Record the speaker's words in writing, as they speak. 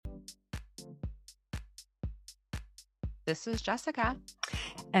This is Jessica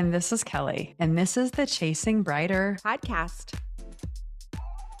And this is Kelly. And this is the Chasing Brighter podcast.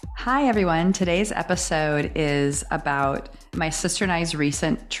 Hi, everyone. Today's episode is about my sister and I's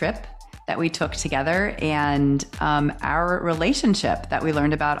recent trip that we took together and our relationship that we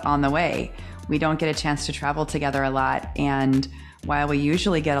learned about on the way. We don't get a chance to travel together a lot. And while we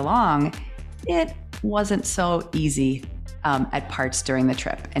usually get along, it wasn't so easy at parts during the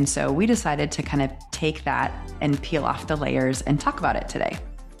trip. And so we decided to kind of take that and peel off the layers and talk about it today.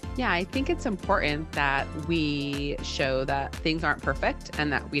 Yeah, I think it's important that we show that things aren't perfect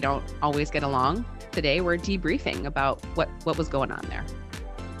and that we don't always get along. Today, we're debriefing about what was going on there.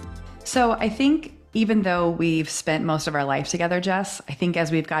 So I think even though we've spent most of our life together, Jess, I think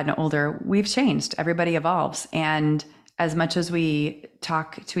as we've gotten older, we've changed. Everybody evolves. And as much as we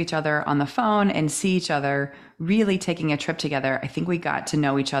talk to each other on the phone and see each other, really taking a trip together, I think we got to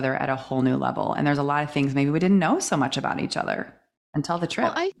know each other at a whole new level. And there's a lot of things maybe we didn't know so much about each other until the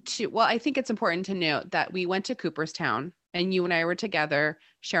trip. I think it's important to note that we went to Cooperstown and you and I were together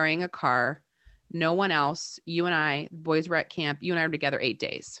sharing a car. No one else, you and I, boys were at camp. You and I were together 8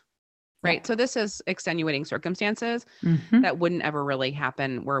 days. Right. Yeah. So this is extenuating circumstances that wouldn't ever really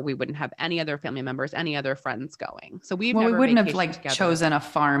happen where we wouldn't have any other family members, any other friends going. So we wouldn't have chosen a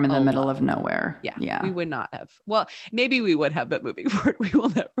farm in the middle of nowhere. Yeah. We would not have. Well, maybe we would have, but moving forward, we will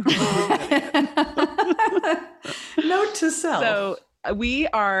never. Note to self. So we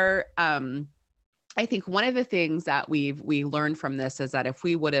are, I think one of the things that we learned from this is that if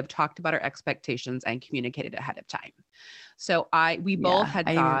we would have talked about our expectations and communicated ahead of time. So we both had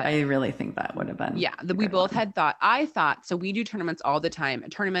thought. I really think that would have been. Yeah, we both had thought. I thought, so we do tournaments all the time. A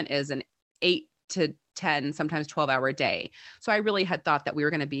tournament is an 8 to 10, sometimes 12-hour day. So I really had thought that we were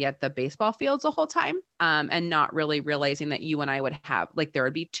going to be at the baseball fields the whole time, and not really realizing that you and I would have, like, there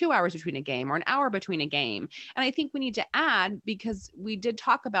would be 2 hours between a game or an hour between a game. And I think we need to add, because we did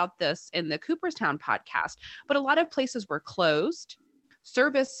talk about this in the Cooperstown podcast, but a lot of places were closed.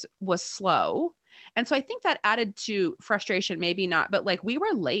 Service was slow. And so I think that added to frustration, maybe not, but like we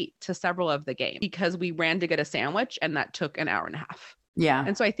were late to several of the games because we ran to get a sandwich and that took an hour and a half. Yeah.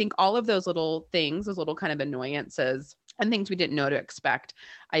 And so I think all of those little things, those little kind of annoyances and things we didn't know to expect,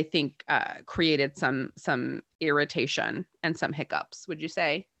 I think created some irritation and some hiccups, would you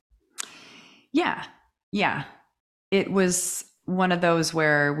say? Yeah. Yeah. It was one of those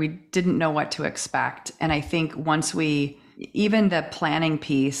where we didn't know what to expect. And I think once even the planning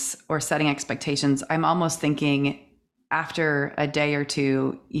piece or setting expectations, I'm almost thinking after a day or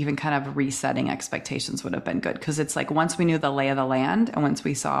two, even kind of resetting expectations would have been good. Because it's like once we knew the lay of the land and once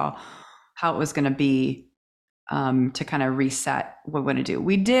we saw how it was going to be, to kind of reset what we're going to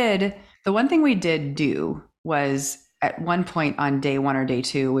do. The one thing we did do was at one point on day one or day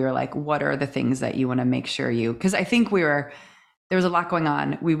two, we were like, what are the things that you want to make sure because I think there was a lot going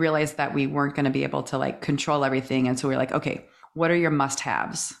on. We realized that we weren't going to be able to like control everything. And so we were like, okay, what are your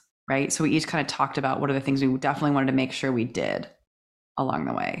must-haves, right? So we each kind of talked about what are the things we definitely wanted to make sure we did along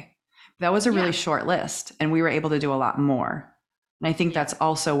the way. That was a really short list and we were able to do a lot more. And I think that's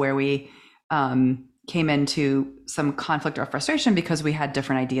also where we came into some conflict or frustration because we had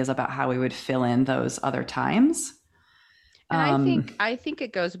different ideas about how we would fill in those other times. And I think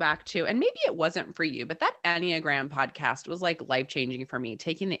it goes back to, and maybe it wasn't for you, but that Enneagram podcast was like life-changing for me,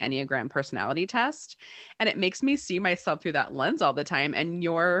 taking the Enneagram personality test. And it makes me see myself through that lens all the time. And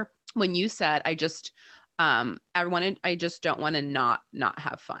when you said, I just don't want to not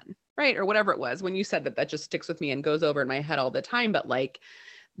have fun, right? Or whatever it was, when you said that just sticks with me and goes over in my head all the time. But like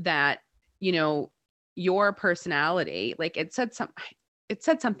that, your personality, like it said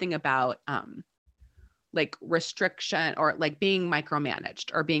something about, like restriction or like being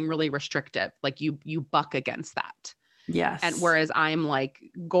micromanaged or being really restrictive, like you buck against that. Yes. And whereas I'm like,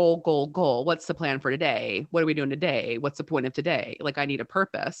 goal. What's the plan for today? What are we doing today? What's the point of today? Like I need a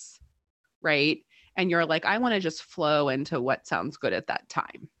purpose. Right. And you're like, I want to just flow into what sounds good at that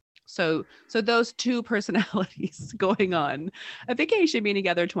time. So those two personalities going on a vacation, being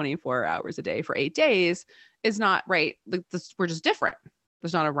together 24 hours a day for 8 days is not right. Like we're just different.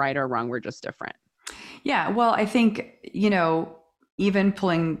 There's not a right or wrong. We're just different. Yeah. Well, I think, even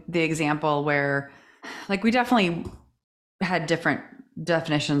pulling the example where like we definitely had different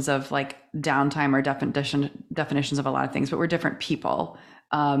definitions of like downtime or definitions of a lot of things, but we're different people.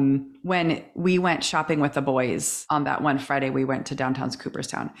 When we went shopping with the boys on that one Friday, we went to downtown's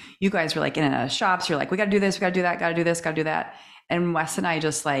Cooperstown. You guys were like in and out of shops. You're like, we got to do this, we got to do that, got to do this, got to do that. And Wes and I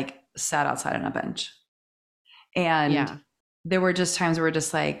just like sat outside on a bench. And there were just times where we're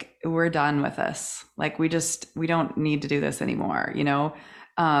just like, we're done with this. Like we don't need to do this anymore,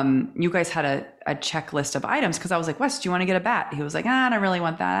 you guys had a checklist of items. Cause I was like, Wes, do you want to get a bat? He was like, I don't really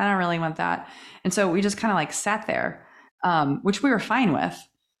want that. I don't really want that. And so we just kind of like sat there, which we were fine with,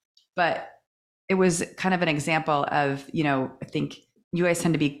 but it was kind of an example of, I think you guys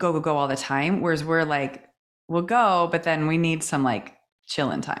tend to be go, go, go all the time. Whereas we're like, we'll go, but then we need some like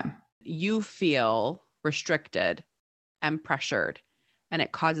chilling time. You feel restricted and pressured, and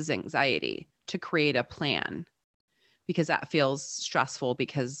it causes anxiety to create a plan because that feels stressful,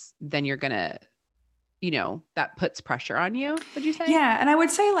 because then you're going to, that puts pressure on you, would you say? Yeah. And I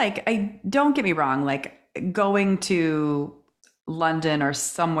would say, like, don't get me wrong, like going to London or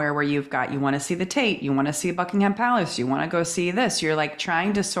somewhere where you want to see the Tate, you want to see Buckingham Palace, you want to go see this, you're like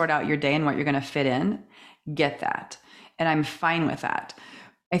trying to sort out your day and what you're going to fit in, get that. And I'm fine with that.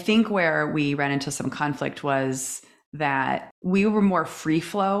 I think where we ran into some conflict was that we were more free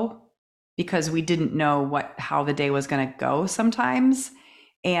flow because we didn't know how the day was going to go sometimes.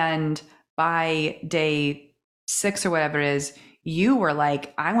 And by day 6 or whatever it is, you were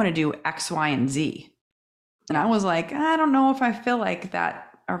like, I want to do X, Y, and Z. And I was like, I don't know if I feel like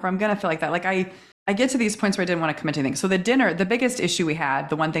that, or if I'm going to feel like that. Like I get to these points where I didn't want to commit to anything. So the dinner, the biggest issue we had,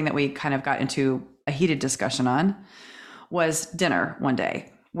 the one thing that we kind of got into a heated discussion on, was dinner one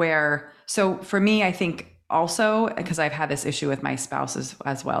day so for me, I think also, because I've had this issue with my spouse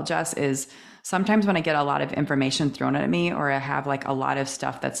as well, Jess, is sometimes when I get a lot of information thrown at me, or I have like a lot of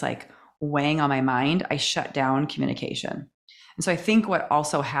stuff that's like weighing on my mind, I shut down communication. And so I think what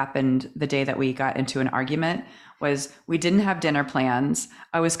also happened the day that we got into an argument was we didn't have dinner plans.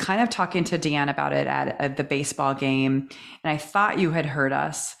 I was kind of talking to Deanne about it at the baseball game, and I thought you had heard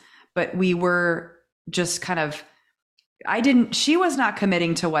us, but we were just kind of, she was not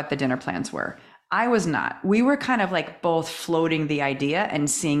committing to what the dinner plans were. I was not. We were kind of like both floating the idea and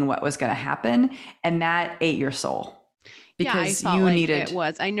seeing what was going to happen. And that ate your soul because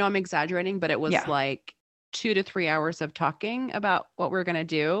I know I'm exaggerating, but it was like 2 to 3 hours of talking about what we're going to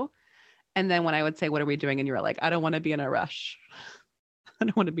do. And then when I would say, what are we doing? And you were like, I don't want to be in a rush. I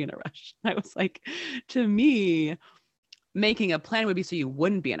don't want to be in a rush. I was like, to me, making a plan would be so you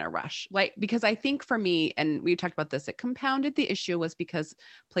wouldn't be in a rush. Like, because I think for me, and we talked about this, it compounded the issue was because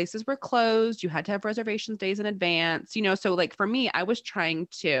places were closed. You had to have reservations days in advance, so like for me, I was trying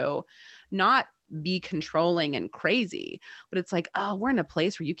to not be controlling and crazy, but it's like, oh, we're in a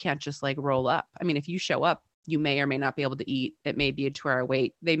place where you can't just like roll up. I mean, if you show up, you may or may not be able to eat. It may be a 2-hour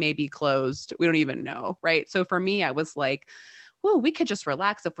wait. They may be closed. We don't even know. Right. So for me, I was like, well, we could just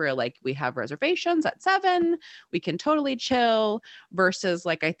relax if we're like, we have reservations at 7, we can totally chill, versus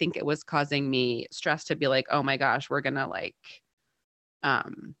like, I think it was causing me stress to be like, oh my gosh, we're going to like,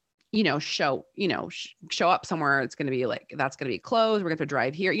 show up somewhere. It's going to be like, that's going to be closed. We're going to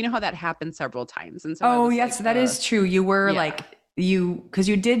drive here. You know how that happened several times. And so, yes, like, that is true. You were like, because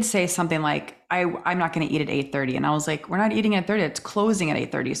you did say something like, I'm not going to eat at 8:30. And I was like, we're not eating at 8:30. It's closing at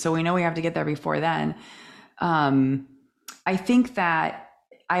 8:30. So we know we have to get there before then. I think that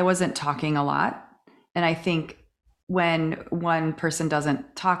I wasn't talking a lot. And I think when one person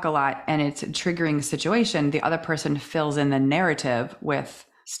doesn't talk a lot and it's a triggering situation, the other person fills in the narrative with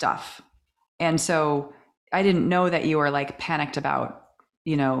stuff. And so I didn't know that you were like panicked about,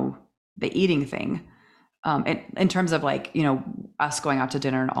 the eating thing, in terms of like, us going out to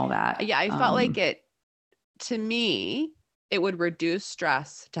dinner and all that. Yeah. I felt like to me, it would reduce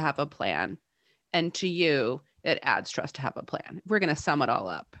stress to have a plan. And to you, it adds stress to have a plan. If we're going to sum it all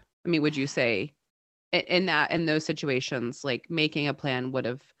up, I mean, would you say in those situations, like making a plan would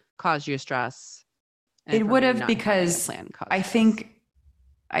have caused you stress? It would have, because I think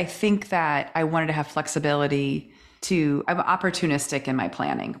that I wanted to have flexibility I'm opportunistic in my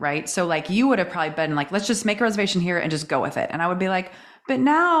planning, right? So like you would have probably been like, let's just make a reservation here and just go with it. And I would be like, but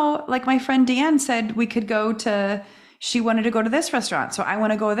now, like my friend Deanne said, we could she wanted to go to this restaurant, so I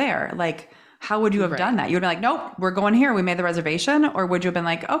want to go there. Like, how would you have done that? You would be like, nope, we're going here. We made the reservation. Or would you have been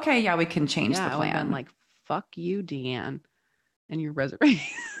like, okay, yeah, we can change the plan? I would have been like, fuck you, Deanne, and your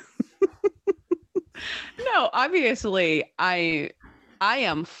reservation. No, obviously I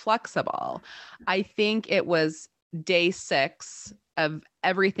am flexible. I think it was day 6 of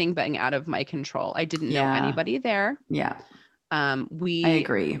everything being out of my control. I didn't know anybody there. Yeah. I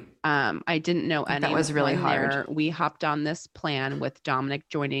agree. I didn't know anyone. That was really hard. There. We hopped on this plan with Dominic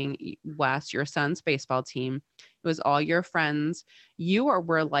joining Wes, your son's baseball team. It was all your friends. You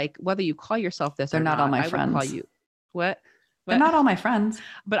were like, whether you call yourself this They're or not all my I friends. Would call you what? They're not all my friends.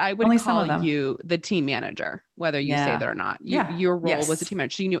 But I would call you the team manager, whether you say that or not. Your role was the team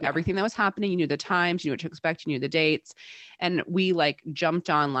manager. So you knew everything that was happening. You knew the times, you knew what to expect, you knew the dates. And we like jumped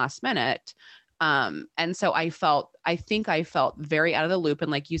on last minute And so I think I felt very out of the loop.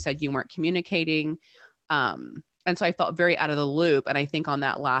 And like you said, you weren't communicating. And so I felt very out of the loop. And I think on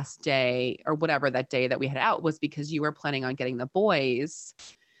that last day or whatever that day that we had out was because you were planning on getting the boys.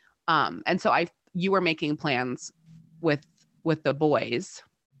 And so you were making plans with the boys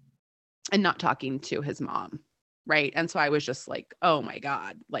and not talking to his mom. Right. And so I was just like, oh my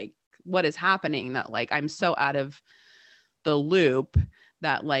God, like what is happening that like, I'm so out of the loop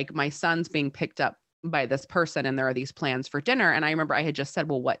that like my son's being picked up by this person and there are these plans for dinner. And I remember I had just said,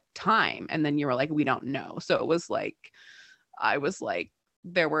 well, what time? And then you were like, we don't know. So it was like, I was like,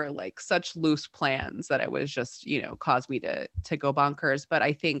 there were like such loose plans that it was just, caused me to go bonkers. But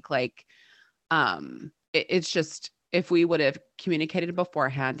I think like, it's just, if we would have communicated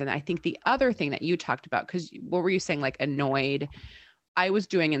beforehand. And I think the other thing that you talked about, because what were you saying, like annoyed? I was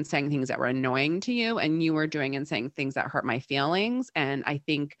doing and saying things that were annoying to you, and you were doing and saying things that hurt my feelings. And I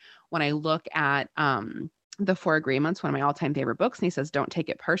think when I look at the Four Agreements, one of my all-time favorite books, and he says, don't take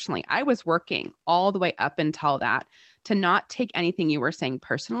it personally. I was working all the way up until that to not take anything you were saying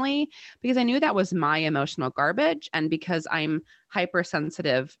personally, because I knew that was my emotional garbage. And because I'm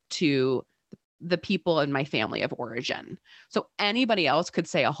hypersensitive to the people in my family of origin. So anybody else could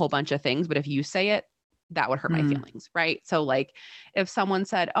say a whole bunch of things, but if you say it, that would hurt my feelings. Right. So like if someone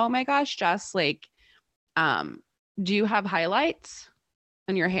said, oh my gosh, Jess, like, do you have highlights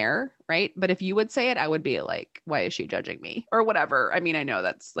in your hair? Right. But if you would say it, I would be like, why is she judging me or whatever? I mean, I know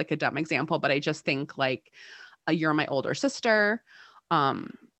that's like a dumb example, but I just think like you're my older sister.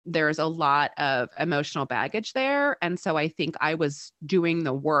 There's a lot of emotional baggage there. And so I think I was doing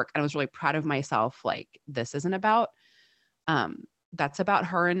the work and I was really proud of myself. Like this isn't about, that's about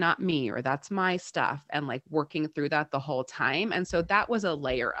her and not me, or that's my stuff, and like working through that the whole time. And so that was a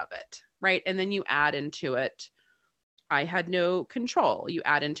layer of it. Right. And then you add into it, I had no control. You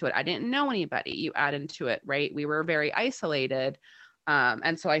add into it, I didn't know anybody. You add into it, right? We were very isolated.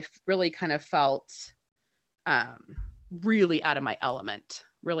 And so I really kind of felt really out of my element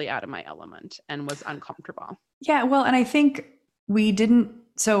and was uncomfortable. Yeah. Well, and I think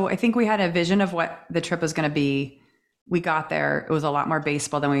I think we had a vision of what the trip was going to be. We got there, it was a lot more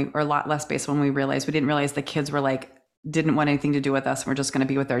baseball or a lot less baseball when we didn't realize the kids were like, didn't want anything to do with us. We're just going to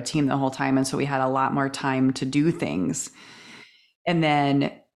be with our team the whole time. And so we had a lot more time to do things. And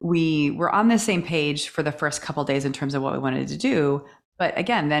then we were on the same page for the first couple of days in terms of what we wanted to do. But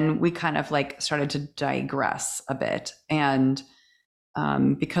again, then we kind of like started to digress a bit. And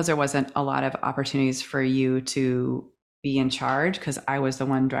because there wasn't a lot of opportunities for you to be in charge, because I was the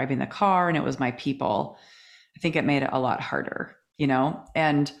one driving the car and it was my people, I think it made it a lot harder,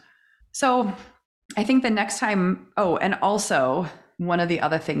 And so I think the next time, and also one of the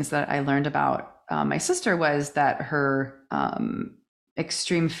other things that I learned about my sister was that her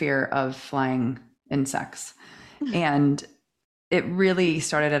extreme fear of flying insects. And it really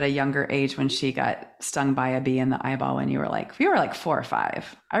started at a younger age when she got stung by a bee in the eyeball when you were like 4 or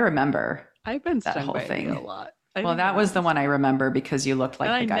 5. I remember I've been that stung wose by a bee a lot. Well, that was the one I remember because you looked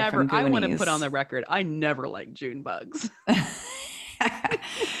like the guy from Goonies. I want to put on the record, I never liked June bugs.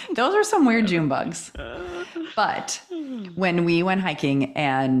 Those are some weird June bugs. But when we went hiking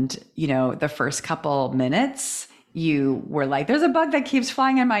and, the first couple minutes, you were like, there's a bug that keeps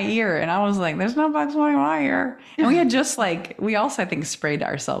flying in my ear. And I was like, there's no bugs flying in my ear. And we had just we also, I think, sprayed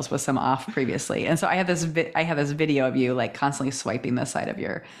ourselves with some off previously. And so I have this video of you like constantly swiping the side of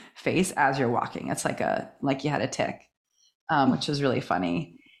your face as you're walking. It's like you had a tick, which is really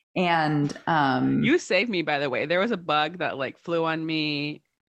funny. And you saved me, by the way. There was a bug that like flew on me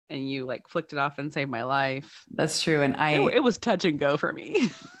and you like flicked it off and saved my life. That's true. And it was touch and go for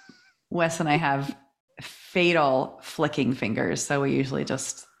me. Wes and I have fatal flicking fingers. So we usually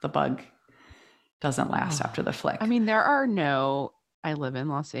the bug doesn't last after the flick. I mean, I live in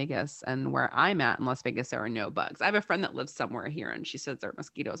Las Vegas, and where I'm at in Las Vegas, there are no bugs. I have a friend that lives somewhere here and she says there are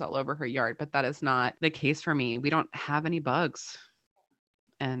mosquitoes all over her yard, but that is not the case for me. We don't have any bugs.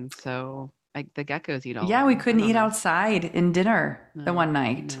 And so like the geckos eat all. Yeah, we couldn't eat outside in dinner the one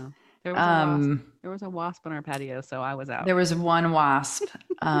night. There was a wasp. There was a wasp on our patio, so I was out. There was one wasp.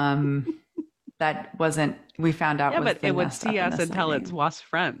 That wasn't, we found out. Yeah, but it would see us and tell its wasp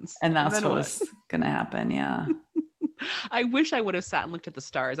friends. And that's what was going to happen. Yeah. I wish I would have sat and looked at the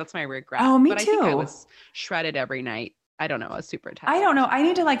stars. That's my regret. Oh, me too. I think I was shredded every night. I don't know. I was super tired. I don't know. I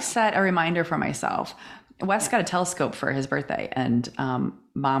need to set a reminder for myself. Wes got a telescope for his birthday, and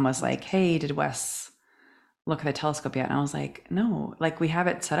Mom was like, hey, did Wes look at the telescope yet? And I was like, no, we have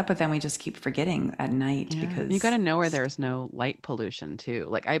it set up, but then we just keep forgetting at night because you got to know where there's no light pollution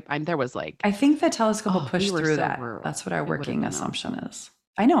too. There was I think the telescope will push through that. That's what our working assumption is.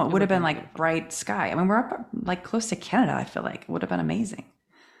 I know it would have been like bright sky. I mean, we're up like close to Canada. I feel like it would have been amazing.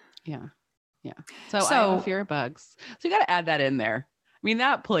 Yeah. Yeah. So I have a fear of bugs. So you got to add that in there. I mean,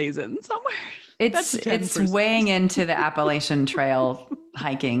 that plays in somewhere. It's weighing into the Appalachian Trail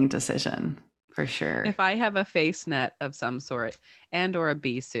hiking decision for sure. If I have a face net of some sort and or a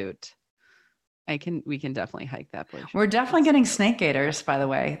bee suit, we can definitely hike that place. We're definitely getting snake gaiters, by the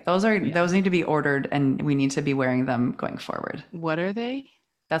way. Those need to be ordered and we need to be wearing them going forward. What are they?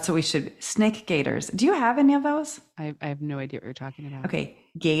 That's what we should. Snake gaiters. Do you have any of those? I have no idea what you're talking about. Okay.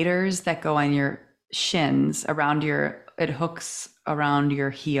 Gaiters that go on your shins it hooks around your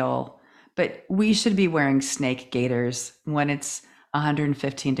heel. But we should be wearing snake gaiters when it's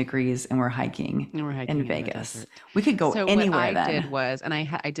 115 degrees and we're hiking in Vegas. We could go anywhere then. What I did was, and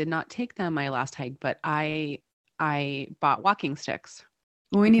I did not take them my last hike, but I bought walking sticks.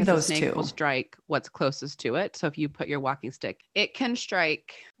 We need those too. The snake will strike what's closest to it. So if you put your walking stick, it can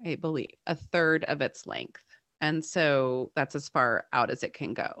strike, I believe, a third of its length. And so that's as far out as it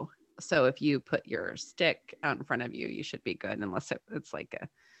can go. So if you put your stick out in front of you, you should be good, unless it's like a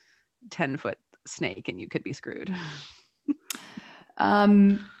 10-foot snake and you could be screwed.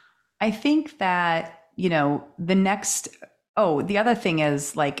 I think that, the other thing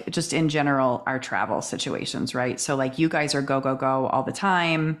is like just in general, our travel situations, right? So like you guys are go, go, go all the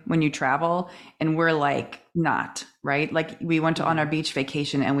time when you travel and we're like not, right? Like we went on our beach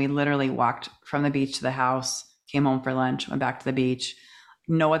vacation and we literally walked from the beach to the house, came home for lunch, went back to the beach,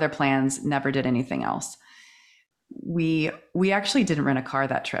 no other plans, never did anything else. We actually didn't rent a car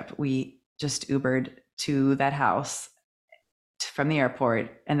that trip. We just Ubered to that house from the airport.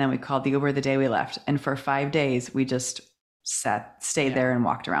 And then we called the Uber the day we left. And for 5 days, we just stayed there and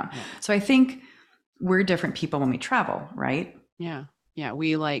walked around. Yeah. So I think we're different people when we travel, right? Yeah. Yeah.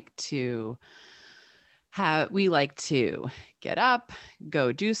 We like to get up,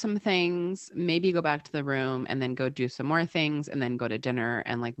 go do some things, maybe go back to the room and then go do some more things and then go to dinner.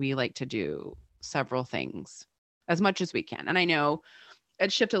 And like, we like to do several things as much as we can. And I know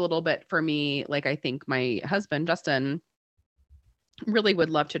it shifted a little bit for me. Like, I think my husband, Justin, really would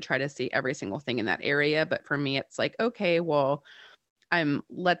love to try to see every single thing in that area. But for me, it's like, okay, well,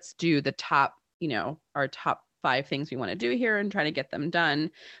 let's do the top, our top 5 things we want to do here and try to get them done.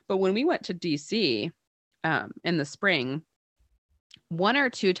 But when we went to DC in the spring, 1 or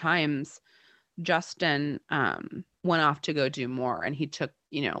 2 times, Justin went off to go do more. And he took,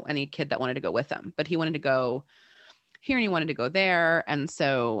 any kid that wanted to go with him, but he wanted to go here and he wanted to go there. And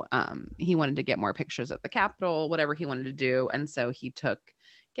so he wanted to get more pictures of the Capitol, whatever he wanted to do. And so he took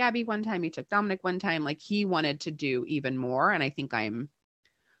Gabby one time, he took Dominic one time, like he wanted to do even more. And I think I'm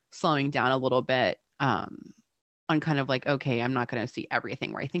slowing down a little bit on kind of like, okay, I'm not going to see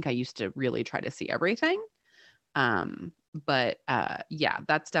everything, where I think I used to really try to see everything. But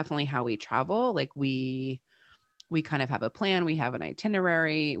that's definitely how we travel. Like we kind of have a plan. We have an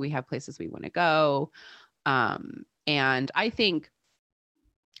itinerary. We have places we want to go. And I think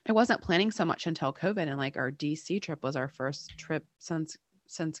I wasn't planning so much until COVID, and like our DC trip was our first trip since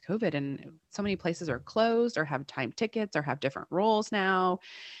COVID, and so many places are closed or have time tickets or have different rules now.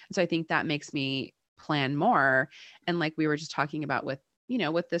 And so I think that makes me plan more. And like we were just talking about with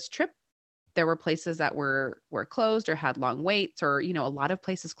this trip, there were places that were closed or had long waits, or, a lot of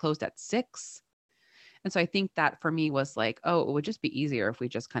places closed at 6. And so I think that for me was like, oh, it would just be easier if we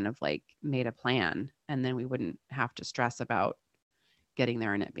just kind of like made a plan, and then we wouldn't have to stress about getting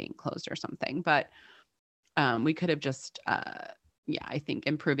there and it being closed or something. But we could have just, I think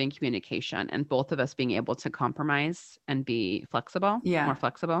improving communication and both of us being able to compromise and be flexible, more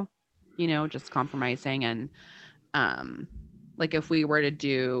flexible, just compromising. And like if we were to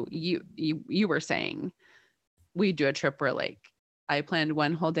do, you were saying we do a trip where like I planned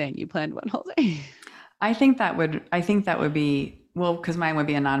one whole day and you planned one whole day. I think that would be, well, because mine would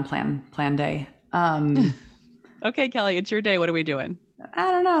be a non-plan day. Okay, Kelly, it's your day. What are we doing?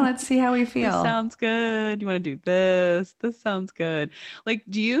 I don't know. Let's see how we feel. This sounds good. You want to do this? This sounds good. Like,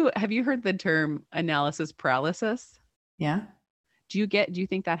 have you heard the term analysis paralysis? Yeah. Do you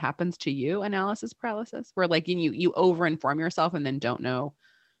think that happens to you, analysis paralysis, where like you overinform yourself and then don't know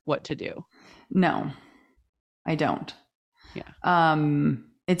what to do? No, I don't. Yeah.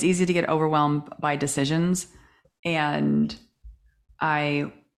 It's easy to get overwhelmed by decisions, and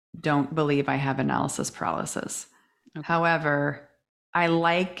I don't believe I have analysis paralysis. Okay. However, I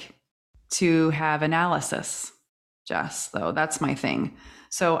like to have analysis, Jess, though. That's my thing.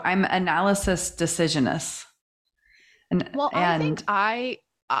 So I'm analysis decisionist. I think I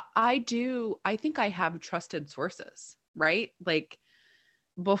think I have trusted sources, right? Like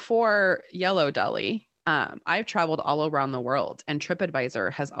before Yellow Deli, I've traveled all around the world, and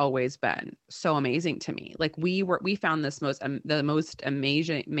TripAdvisor has always been so amazing to me. Like we found this the most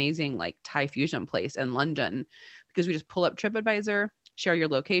amazing like Thai fusion place in London because we just pull up TripAdvisor, share your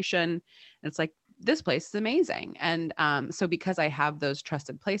location, and it's like, this place is amazing. And so because I have those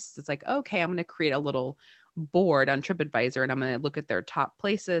trusted places, it's like, okay, I'm going to create a little board on TripAdvisor and I'm going to look at their top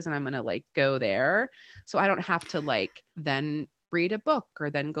places and I'm going to like go there. So I don't have to like then read a book or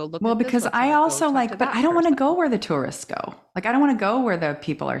then go look well, at this because website, I also like, but I don't want to go person. where the tourists go. Like, I don't want to go where the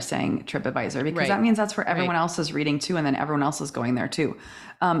people are saying TripAdvisor, because Right. that means that's where everyone Right. else is reading too. And then everyone else is going there too.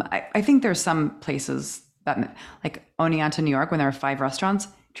 I think there's some places that, like Oneonta, New York, when there are 5 restaurants,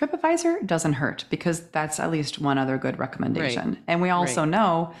 TripAdvisor doesn't hurt because that's at least one other good recommendation. Right. And we also Right.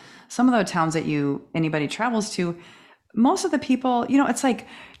 know some of the towns that anybody travels to, most of the people, you know, it's like,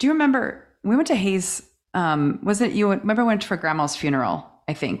 do you remember we went to Hayes? Was it, you remember, we went for grandma's funeral,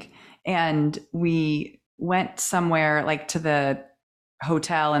 I think, and we went somewhere like to the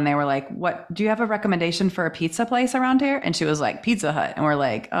hotel and they were like, what, do you have a recommendation for a pizza place around here? And she was like, Pizza Hut. And we're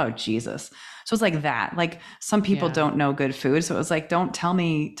like, oh Jesus. So it's like that, like some people Yeah. don't know good food. So it was like, don't tell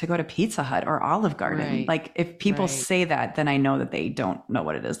me to go to Pizza Hut or Olive Garden. Right. Like if people Right. say that, then I know that they don't know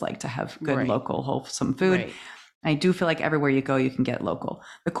what it is like to have good Right. local wholesome food. Right. I do feel like everywhere you go, you can get local.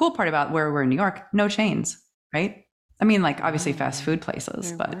 The cool part about where we're in New York, no chains, right? I mean, like obviously fast food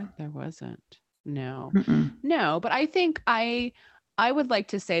places, but there wasn't. No. mm-mm. No, but I think I would like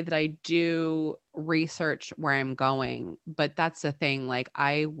to say that I do research where I'm going, but that's the thing. Like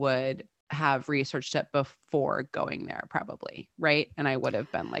I would have researched it before going there probably, right? And I would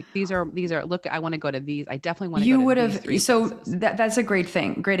have been like, these are look, I want to go to these. I definitely want to You go to would these have, 3 so places. that's a great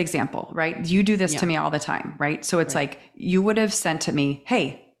thing, great example, right? You do this to me all the time, right? So it's Right. like you would have sent to me,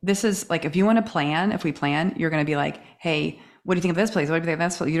 hey, this is like, if you want to plan, if we plan, you're going to be like, hey, what do you think of this place? What do you think of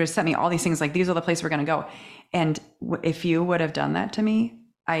this place? You just sent me all these things, like these are the places we're going to go. And if you would have done that to me,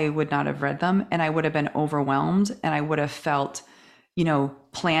 I would not have read them and I would have been overwhelmed and I would have felt, you know,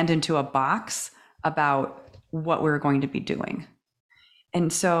 planned into a box about what we were going to be doing.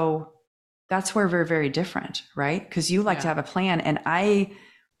 And so that's where we're very different, right? Because you like to have a plan and I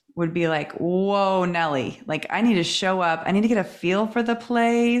would be like, whoa, Nelly, like I need to show up. I need to get a feel for the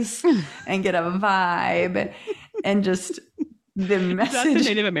place and get a vibe and just the message. That's the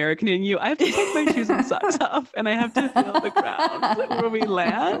Native American in you. I have to take my shoes and socks off and I have to feel the ground where we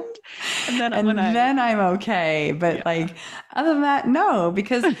land. And then I'm okay. But like, other than that, no,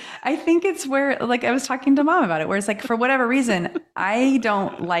 because I think it's where, like I was talking to mom about it, where it's like, for whatever reason, I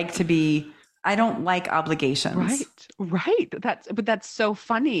don't like obligations. Right. That's so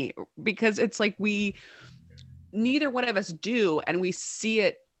funny because it's like neither one of us do, and we see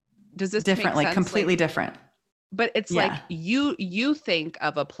it. Does this differently, make sense? Completely like, different. But it's like you think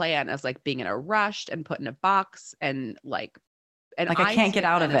of a plan as like being in a rush and put in a box and like I can't get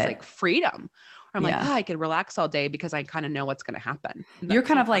out of it. Like freedom. I'm like, I could relax all day because I kind of know what's going to happen. You're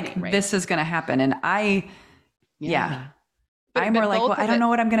kind of like, right? This is going to happen. And I'm more like, well, I don't know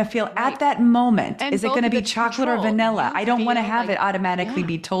what I'm going to feel at that moment. Is it going to be chocolate or vanilla? I don't want to have it automatically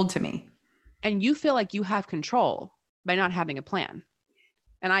be told to me. And you feel like you have control by not having a plan.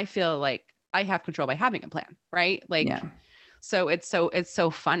 And I feel like I have control by having a plan, right? Like, so it's so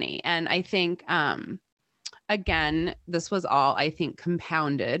funny. And I think, again, this was all, I think,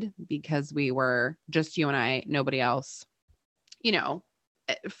 compounded because we were just you and I, nobody else, you know,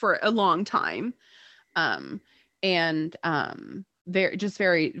 for a long time.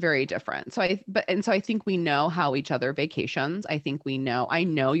 Very, very different. So I think we know how each other vacations. I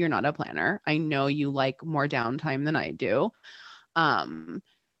know you're not a planner. I know you like more downtime than I do.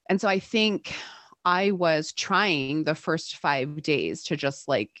 And so I think I was trying the first 5 days to just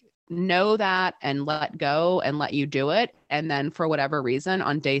like know that and let go and let you do it. And then for whatever reason,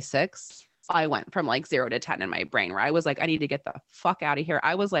 on day 6, I went from like 0 to 10 in my brain where I was like, I need to get the fuck out of here.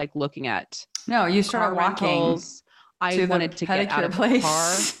 I was like looking at you started walking. I wanted to get out of the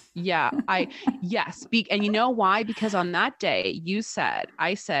car. Yeah. And you know why? Because on that day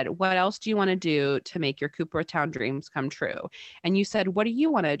I said, what else do you want to do to make your Cooperstown dreams come true? And you said, what do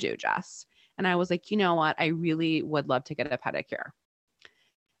you want to do, Jess? And I was like, you know what? I really would love to get a pedicure.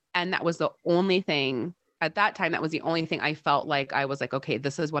 And that was the only thing at that time. That was the only thing I felt like I was like, okay,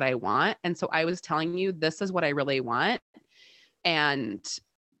 this is what I want. And so I was telling you, this is what I really want. And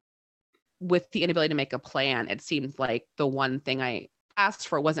with the inability to make a plan, it seemed like the one thing I asked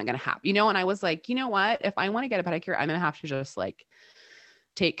for wasn't going to happen, you know? And I was like, you know what, if I want to get a pedicure, I'm going to have to just like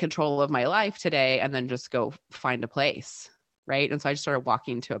take control of my life today and then just go find a place. Right. And so I just started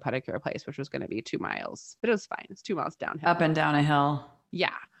walking to a pedicure place, which was going to be 2 miles, but it was fine. It's 2 miles downhill. Up and down a hill. Yeah.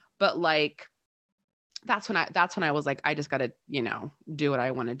 But like, that's when I was like, I just got to, do what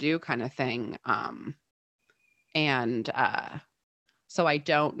I want to do kind of thing. And so I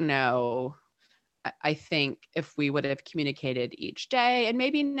don't know. I think if we would have communicated each day and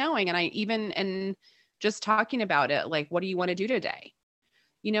maybe knowing, and just talking about it, like, what do you want to do today?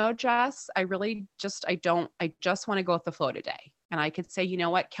 Jess, I just want to go with the flow today. And I could say, you know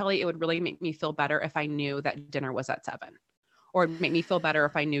what, Kelly, it would really make me feel better if I knew that dinner was at 7, or it'd make me feel better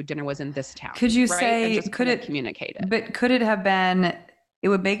if I knew dinner was in this town. Could you right? say, and just could it communicate it? But could it have been, it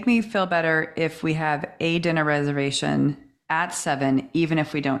would make me feel better if we have a dinner reservation at 7, even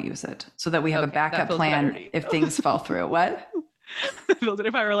if we don't use it, so that we have a backup plan if things fall through. What?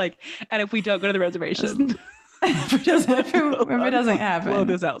 If I were like, and if we don't go to the reservation, if it doesn't happen, blow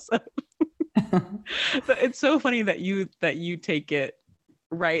this out. It's so funny that you take it,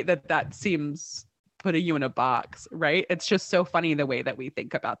 right? That seems putting you in a box, right? It's just so funny the way that we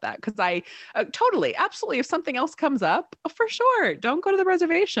think about that. Because I totally, absolutely, if something else comes up, for sure, don't go to the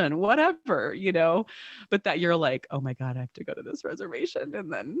reservation, whatever, but that you're like, oh my God, I have to go to this reservation.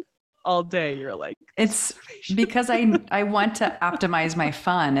 And then all day you're like, it's because I want to optimize my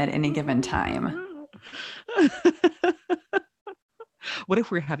fun at any given time. What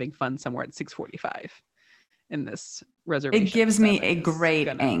if we're having fun somewhere at 6:45? In this reservation? It gives me a great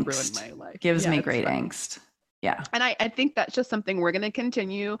angst. Ruin my life. Gives me great angst. Yeah. And I think that's just something we're going to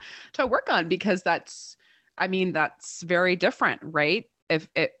continue to work on, because that's very different, right?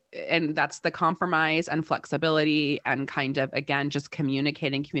 And that's the compromise and flexibility and kind of, again, just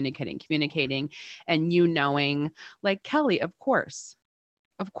communicating, and knowing, like, Kelly, of course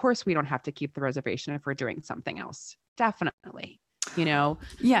we don't have to keep the reservation if we're doing something else. Definitely, Yeah.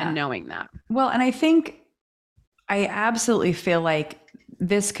 And knowing that. Well, and I absolutely feel like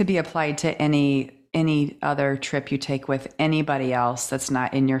this could be applied to any other trip you take with anybody else that's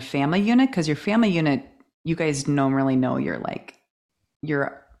not in your family unit, because your family unit, you guys normally know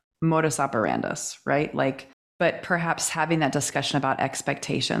your modus operandus, right? Like, but perhaps having that discussion about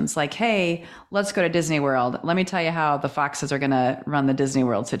expectations, like, hey, let's go to Disney World. Let me tell you how the Foxes are going to run the Disney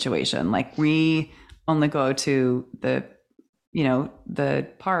World situation. Like, we only go to the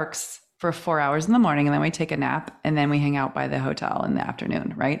parks for 4 hours in the morning, and then we take a nap, and then we hang out by the hotel in the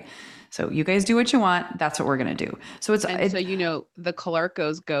afternoon, right? So you guys do what you want. That's what we're going to do. So the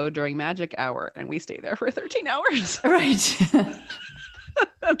Calarcos go during magic hour, and we stay there for 13 hours. Right.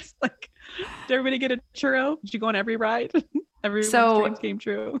 That's like, did everybody get a churro? Did you go on every ride? Everyone's dreams came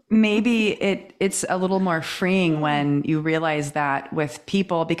true. Maybe it's a little more freeing when you realize that with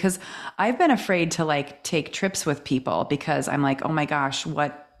people, because I've been afraid to take trips with people because I'm like, oh my gosh,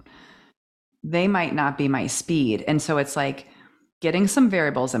 they might not be my speed. And so it's like getting some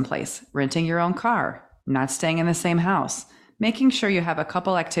variables in place, renting your own car, not staying in the same house, making sure you have a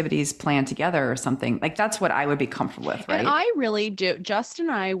couple activities planned together or something. Like, that's what I would be comfortable with, right? And I really do. Justin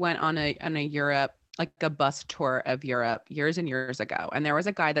and I went on a Europe, like a bus tour of Europe years and years ago. And there was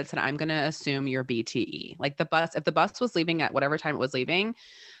a guy that said, I'm going to assume you're BTE. Like, if the bus was leaving at whatever time it was leaving,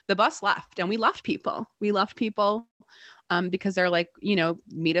 the bus left, and we left people. Because they're like,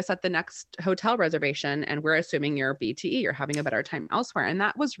 meet us at the next hotel reservation, and we're assuming you're BTE, you're having a better time elsewhere. And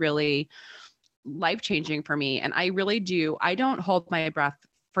that was really life-changing for me. And I really do. I don't hold my breath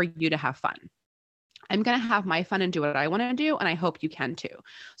for you to have fun. I'm going to have my fun and do what I want to do. And I hope you can too.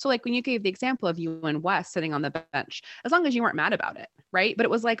 So like when you gave the example of you and Wes sitting on the bench, as long as you weren't mad about it, right? But it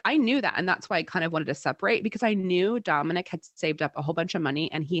was like, I knew that. And that's why I kind of wanted to separate, because I knew Dominic had saved up a whole bunch of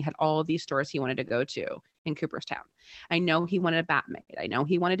money and he had all of these stores he wanted to go to in Cooperstown. I know he wanted a bat made. I know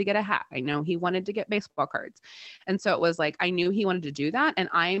he wanted to get a hat. I know he wanted to get baseball cards. And so it was like, I knew he wanted to do that. And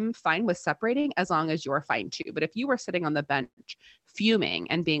I'm fine with separating as long as you're fine too. But if you were sitting on the bench fuming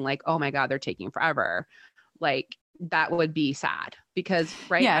and being like, oh my God, they're taking forever, like that would be sad, because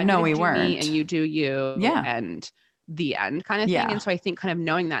right. Yeah, no, we weren't. And you do you. Yeah. And the end kind of thing. Yeah. And so I think kind of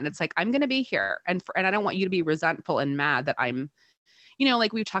knowing that, and it's like, I'm going to be here. And I don't want you to be resentful and mad that I'm,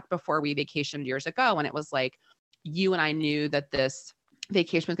 like we've talked before, we vacationed years ago, and it was like, you and I knew that this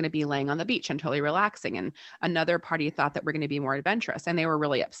vacation was going to be laying on the beach and totally relaxing. And another party thought that we're going to be more adventurous, and they were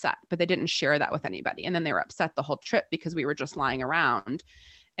really upset, but they didn't share that with anybody. And then they were upset the whole trip because we were just lying around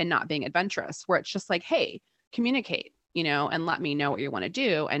and not being adventurous, where it's just like, hey, communicate, and let me know what you want to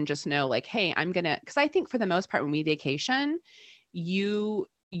do. And just know like, hey, because I think for the most part, when we vacation, you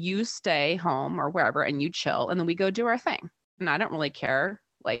stay home or wherever and you chill, and then we go do our thing. And I don't really care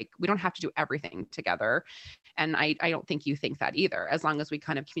Like, we don't have to do everything together. And I don't think you think that either, as long as we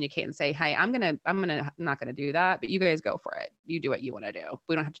kind of communicate and say, hey, I'm not going to do that, but you guys go for it. You do what you want to do.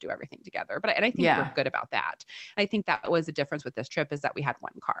 We don't have to do everything together. And I think we're good about that. I think that was the difference with this trip, is that we had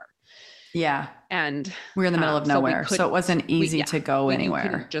one car. Yeah. And we were in the middle of nowhere. So it wasn't easy to go anywhere. You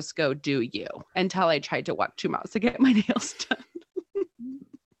couldn't just go do you, until I tried to walk 2 miles to get my nails done.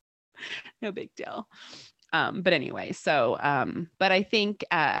 No big deal. But anyway, so, but I think,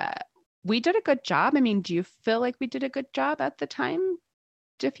 we did a good job. I mean, do you feel like we did a good job at the time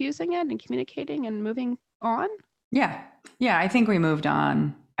diffusing it and communicating and moving on? Yeah. Yeah. I think we moved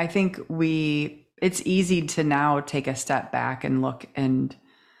on. I think it's easy to now take a step back and look and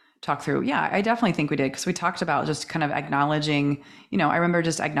talk through. Yeah, I definitely think we did, because we talked about just kind of acknowledging, I remember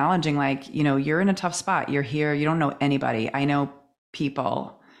just acknowledging, like, you're in a tough spot. You're here. You don't know anybody. I know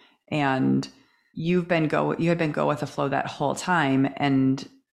people, and you had been go with the flow that whole time. And,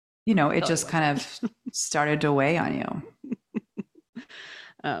 it just kind of started to weigh on you.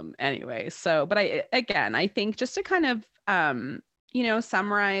 Anyway, so, but I think just to kind of,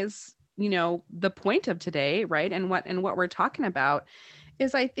 summarize, the point of today, right. And what we're talking about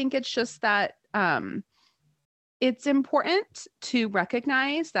is, I think it's just that, it's important to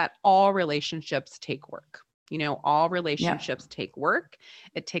recognize that all relationships take work. All relationships take work.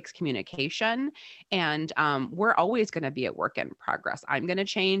 It takes communication, and we're always going to be a work in progress. I'm going to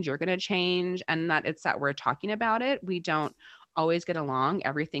change. You're going to change. And that it's that we're talking about it. We don't always get along.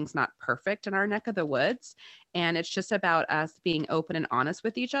 Everything's not perfect in our neck of the woods. And it's just about us being open and honest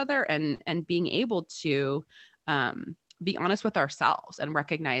with each other, and being able to be honest with ourselves and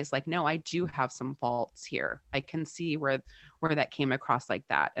recognize, like, no, I do have some faults here. I can see where that came across like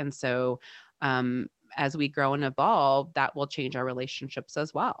that. And so, as we grow and evolve, that will change our relationships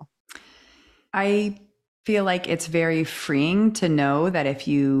as well. I feel like it's very freeing to know that if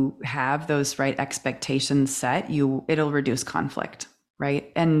you have those right expectations set, it'll reduce conflict, right?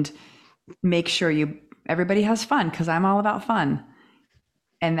 And make sure everybody has fun, because I'm all about fun,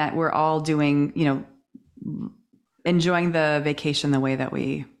 and that we're all doing, enjoying the vacation the way that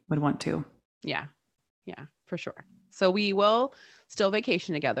we would want to. Yeah, for sure. So we will still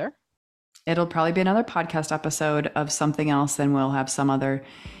vacation together. It'll probably be another podcast episode of something else, and we'll have some other,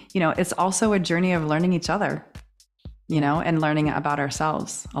 it's also a journey of learning each other, and learning about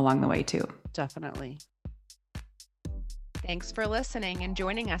ourselves along the way too. Definitely. Thanks for listening and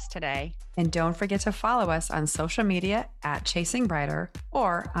joining us today. And don't forget to follow us on social media at Chasing Brighter,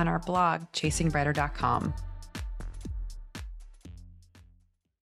 or on our blog, chasingbrighter.com.